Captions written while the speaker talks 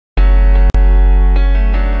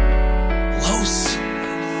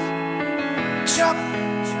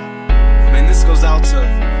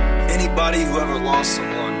anybody who ever lost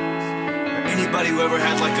someone, or anybody who ever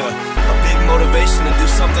had like a big motivation to do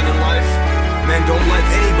something in life, man, don't let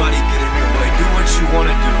anybody get in your way. Do what you want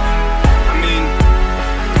to do. I mean,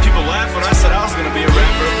 people laugh when I said I was gonna be a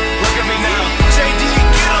rapper. Look at me now. JD,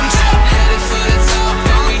 get 'em. Headed for the top,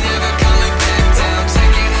 and we never coming back down.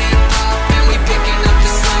 Taking hip-hop, and we picking up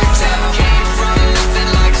the slack down. Came from nothing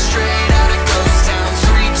like straight out of ghost town.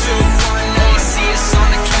 3, 2, 1, now you see us on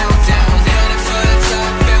the countdown. Headed for the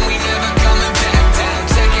top, and we never coming back down.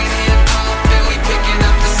 Taking hip-hop, and we picking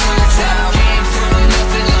up the slack down. Came from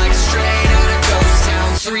nothing like straight out of ghost town.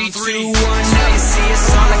 3, 2, 1, now you see us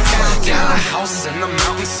on the countdown. Got a house in the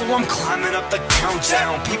mountains, so I'm climbing up the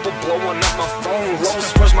countdown. People blowing up my phone. Rose,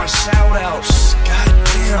 where's my shout out? Shh,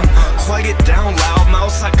 goddamn, quiet down, loud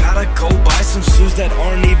mouse. I gotta go buy some shoes that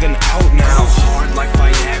aren't even out now. Hard like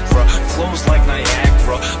Viagra, flows like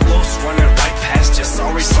Niagara. Los running right past you.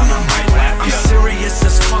 Sorry, son, I might lap. I'm serious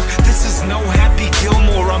as fuck. This is no Happy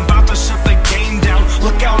Gilmore. I'm about to shut the game down.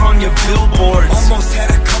 Look out on your billboards. Almost had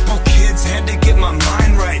a couple kids, had to get my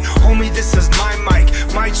mind right. Homie, this is my mic.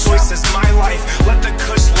 My choice is my life. Let the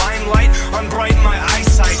Kush limelight unbrighten my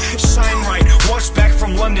eyesight. Shine right, watch back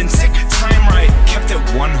from London, sick time right. Kept it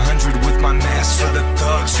 100 with my master, the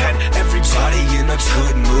thugs. Had everybody in a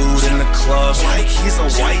good mood in the club. Like he's a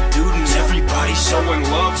white dude and everybody showing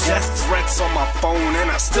love. Death threats on my phone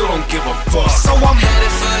and I still don't give a fuck. So I'm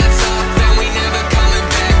headed for the top, and we never coming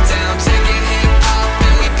back down. Taking hip-hop,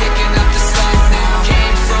 and we picking up the slack now.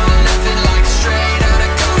 Came from nothing like straight out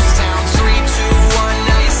of ghost town. 3, 2, 1,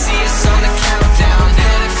 now you see us on the countdown.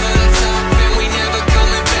 Headed for the top, and we never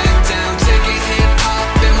coming back down. Taking hip-hop,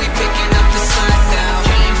 and we picking up the slack now.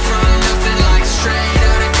 Came from nothing like straight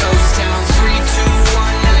out of ghost town. 3, 2,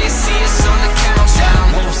 1, now you see us on the countdown.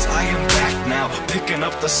 Los, I am back now, picking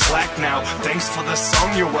up the slack now. Thanks for the song,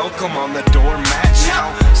 you're welcome on the doormat now.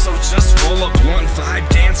 So just roll a blunt, vibe,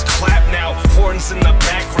 dance, clap now. Horns in the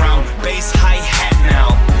background, bass, hi-hat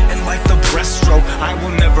now. And like the breaststroke, I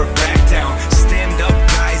will never back down. Stand up,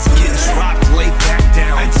 guys, get dropped, lay back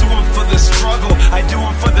down. I do it for the struggle, I do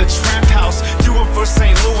it for the trap house. Do it for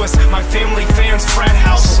St. Louis, my family fans, frat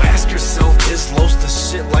house. So ask yourself, is Los the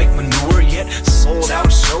shit like manure yet? Sold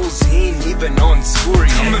out shows, he ain't even on tour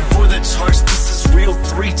yet. Coming for the charts, this is real.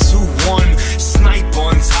 3, 2, 1. Snipe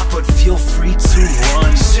on top, but feel free to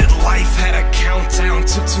run. Shit, life had a countdown,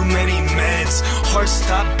 took too many meds. Heart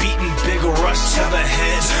stopped beating, big rush to the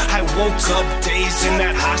head. I woke up dazed in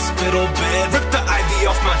that hospital bed. Ripped the IV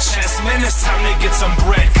off my chest, man, it's time to get some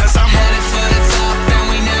bread. Cause I'm headed for the top, and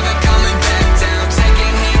we never